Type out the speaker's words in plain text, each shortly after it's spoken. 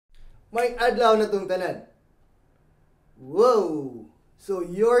May adlaw na tong tanan. Whoa! So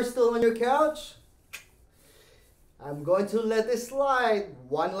you're still on your couch? I'm going to let this slide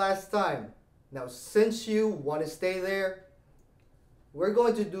one last time. Now, since you want to stay there, we're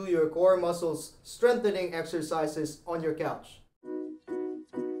going to do your core muscles strengthening exercises on your couch.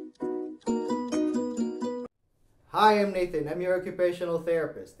 Hi, I'm Nathan. I'm your occupational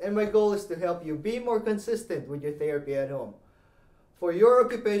therapist, and my goal is to help you be more consistent with your therapy at home. For your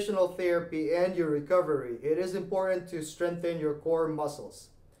occupational therapy and your recovery, it is important to strengthen your core muscles.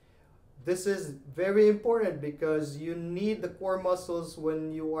 This is very important because you need the core muscles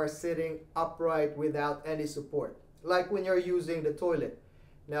when you are sitting upright without any support, like when you're using the toilet.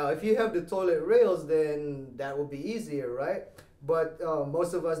 Now, if you have the toilet rails, then that will be easier, right? But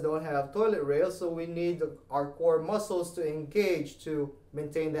most of us don't have toilet rails, so we need our core muscles to engage to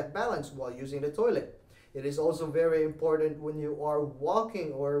maintain that balance while using the toilet. It is also very important when you are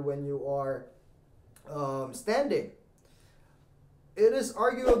walking or when you are standing. It is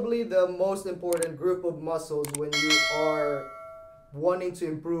arguably the most important group of muscles when you are wanting to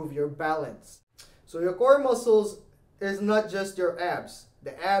improve your balance. So your core muscles is not just your abs.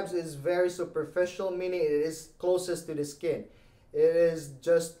 The abs is very superficial, meaning it is closest to the skin. It is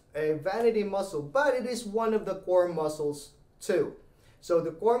just a vanity muscle, but it is one of the core muscles too. So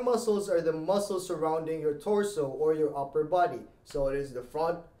the core muscles are the muscles surrounding your torso or your upper body. So it is the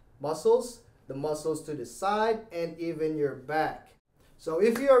front muscles, the muscles to the side, and even your back. So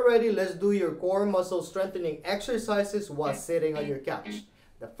if you are ready, let's do your core muscle strengthening exercises while sitting on your couch.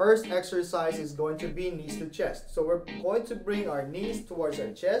 The first exercise is going to be knees to chest. So we're going to bring our knees towards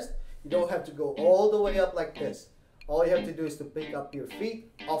our chest. You don't have to go all the way up like this. All you have to do is to pick up your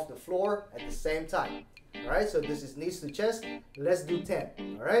feet off the floor at the same time. Alright, so this is knees to chest. Let's do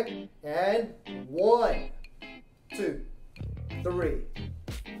 10. Alright, and 1, 2, 3,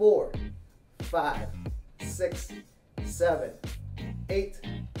 4, 5, 6, 7, 8,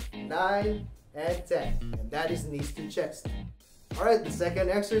 9, and 10. And that is knees to chest. Alright, the second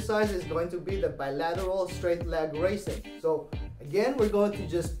exercise is going to be the bilateral straight leg raising. So again, we're going to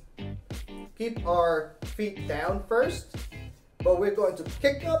just keep our feet down first, but we're going to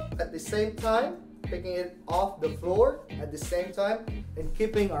kick up at the same time, picking it off the floor at the same time, and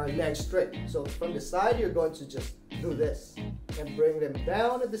keeping our legs straight. So from the side, you're going to just do this and bring them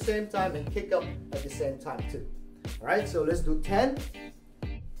down at the same time and kick up at the same time too. All right, so let's do 10,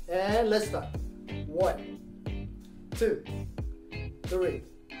 and let's start. 1, 2, 3,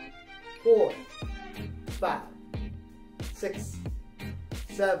 4, 5, 6,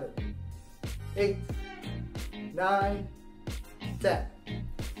 7, 8, 9, 10.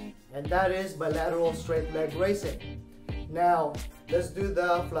 And that is bilateral straight leg raising. Now, let's do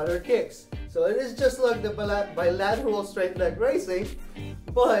the flutter kicks. So it is just like the bilateral straight leg raising,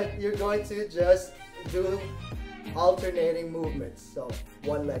 but you're going to just do alternating movements. So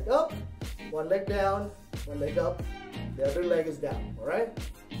one leg up, one leg down, one leg up, the other leg is down, all right?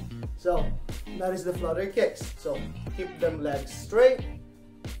 So that is the flutter kicks. So keep them legs straight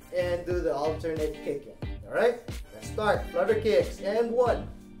and do the alternate kicking, all right? Let's start, flutter kicks, and 1,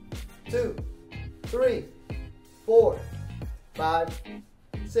 2, 3, 4, 5,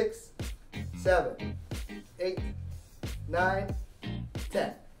 6, 7, 8, 9,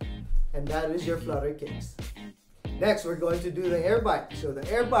 10. And that is your flutter kicks. Next, we're going to do the air bike. So the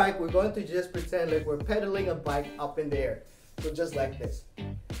air bike, we're going to just pretend like we're pedaling a bike up in the air. So just like this.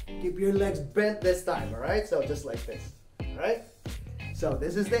 Keep your legs bent this time, all right? So just like this, all right? So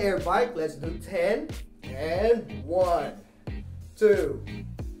this is the air bike. Let's do 10, and 1, 2,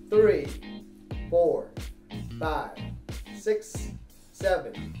 3, 4, 5, 6,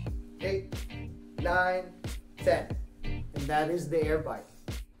 7, 8, 9, 10. And that is the air bike.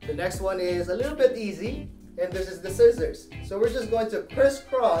 The next one is a little bit easy, and this is the scissors. So we're just going to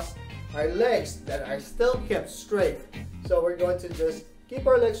crisscross our legs that are still kept straight. So we're going to just keep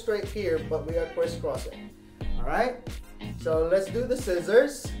our legs straight here, but we are crisscrossing. All right? So let's do the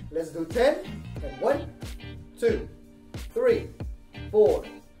scissors. Let's do 10, and 1, 2, 3, 4,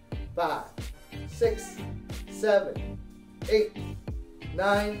 5, 6, 7, 8,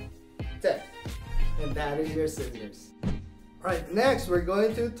 9, 10. And that is your scissors. Alright, next we're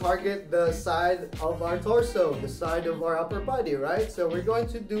going to target the side of our torso, the side of our upper body, right? So we're going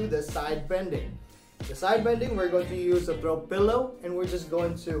to do the side bending. The side bending, we're going to use a throw pillow, and we're just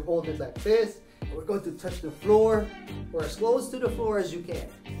going to hold it like this. We're going to touch the floor, or as close to the floor as you can.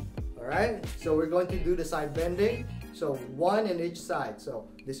 Alright, so we're going to do the side bending. So 1 in each side. So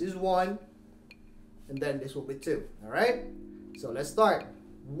this is 1, and then this will be 2. Alright, so let's start.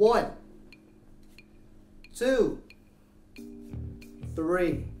 1, 2,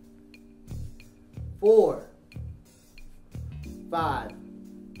 3, 4, 5,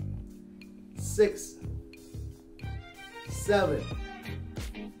 6, 7,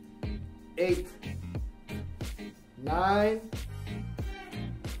 8, 9,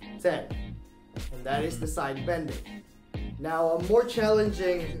 10. And that is the side bending. Now, a more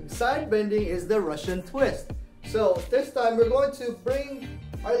challenging side bending is the Russian twist. So this time we're going to bring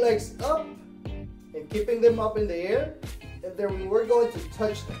our legs up and keeping them up in the air, and then we're going to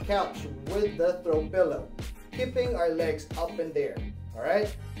touch the couch with the throw pillow, keeping our legs up in the air. All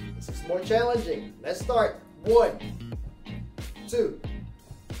right, this is more challenging. Let's start. 1, 2,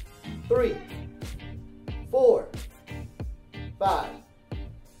 3, 4, 5,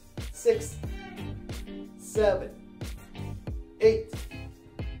 6, 7, 8,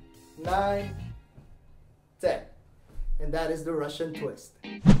 9, 10. And that is the Russian twist.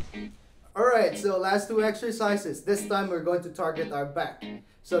 Alright, so last two exercises. This time we're going to target our back.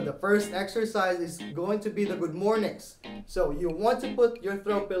 So the first exercise is going to be the good mornings. So you want to put your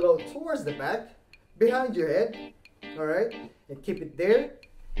throw pillow towards the back, behind your head. Alright, and keep it there.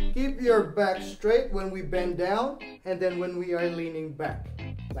 Keep your back straight when we bend down, and then when we are leaning back,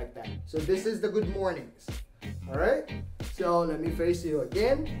 like that. So this is the good mornings. Alright, so let me face you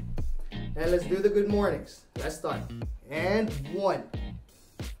again. And let's do the good mornings. Let's start. And 1,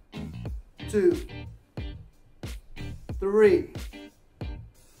 2, 3,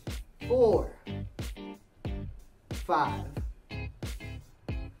 4, 5,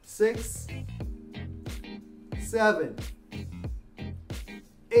 6, 7,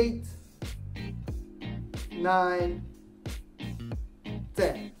 8, 9,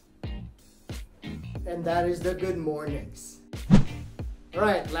 10. And that is the good mornings.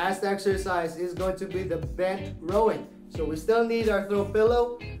 Alright, last exercise is going to be the bent rowing. So we still need our throw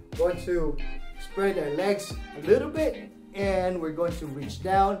pillow. Going to spread our legs a little bit, and we're going to reach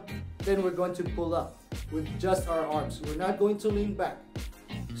down. Then we're going to pull up with just our arms. We're not going to lean back.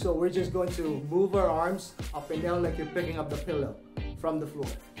 So we're just going to move our arms up and down like you're picking up the pillow from the floor,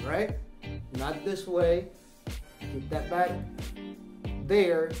 right? Not this way. Keep that back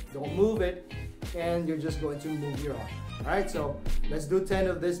there. Don't move it. And you're just going to move your arm. Alright, so let's do 10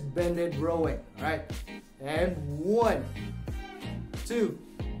 of this bended rowing. Alright, and 1, 2,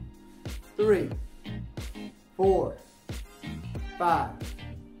 3, 4, 5,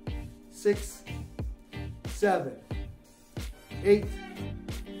 6, 7, 8,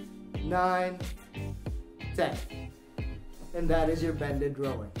 9, 10. And that is your bended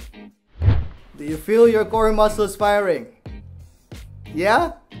rowing. Do you feel your core muscles firing?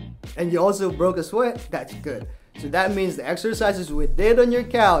 Yeah? And you also broke a sweat? That's good. So that means the exercises we did on your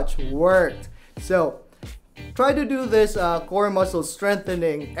couch worked. So try to do this core muscle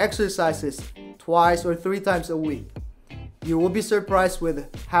strengthening exercises twice or 3 times a week. You will be surprised with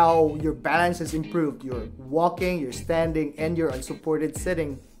how your balance has improved. Your walking, your standing, and your unsupported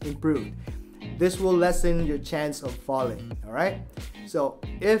sitting improved. This will lessen your chance of falling. Alright? So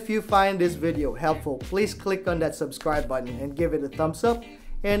if you find this video helpful, please click on that subscribe button and give it a thumbs up.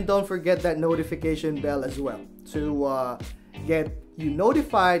 And don't forget that notification bell as well to get you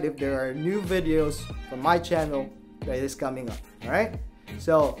notified if there are new videos from my channel that is coming up. Alright?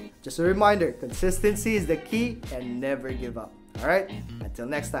 So just a reminder, consistency is the key and never give up. Alright? Until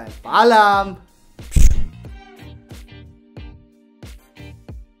next time, paalam!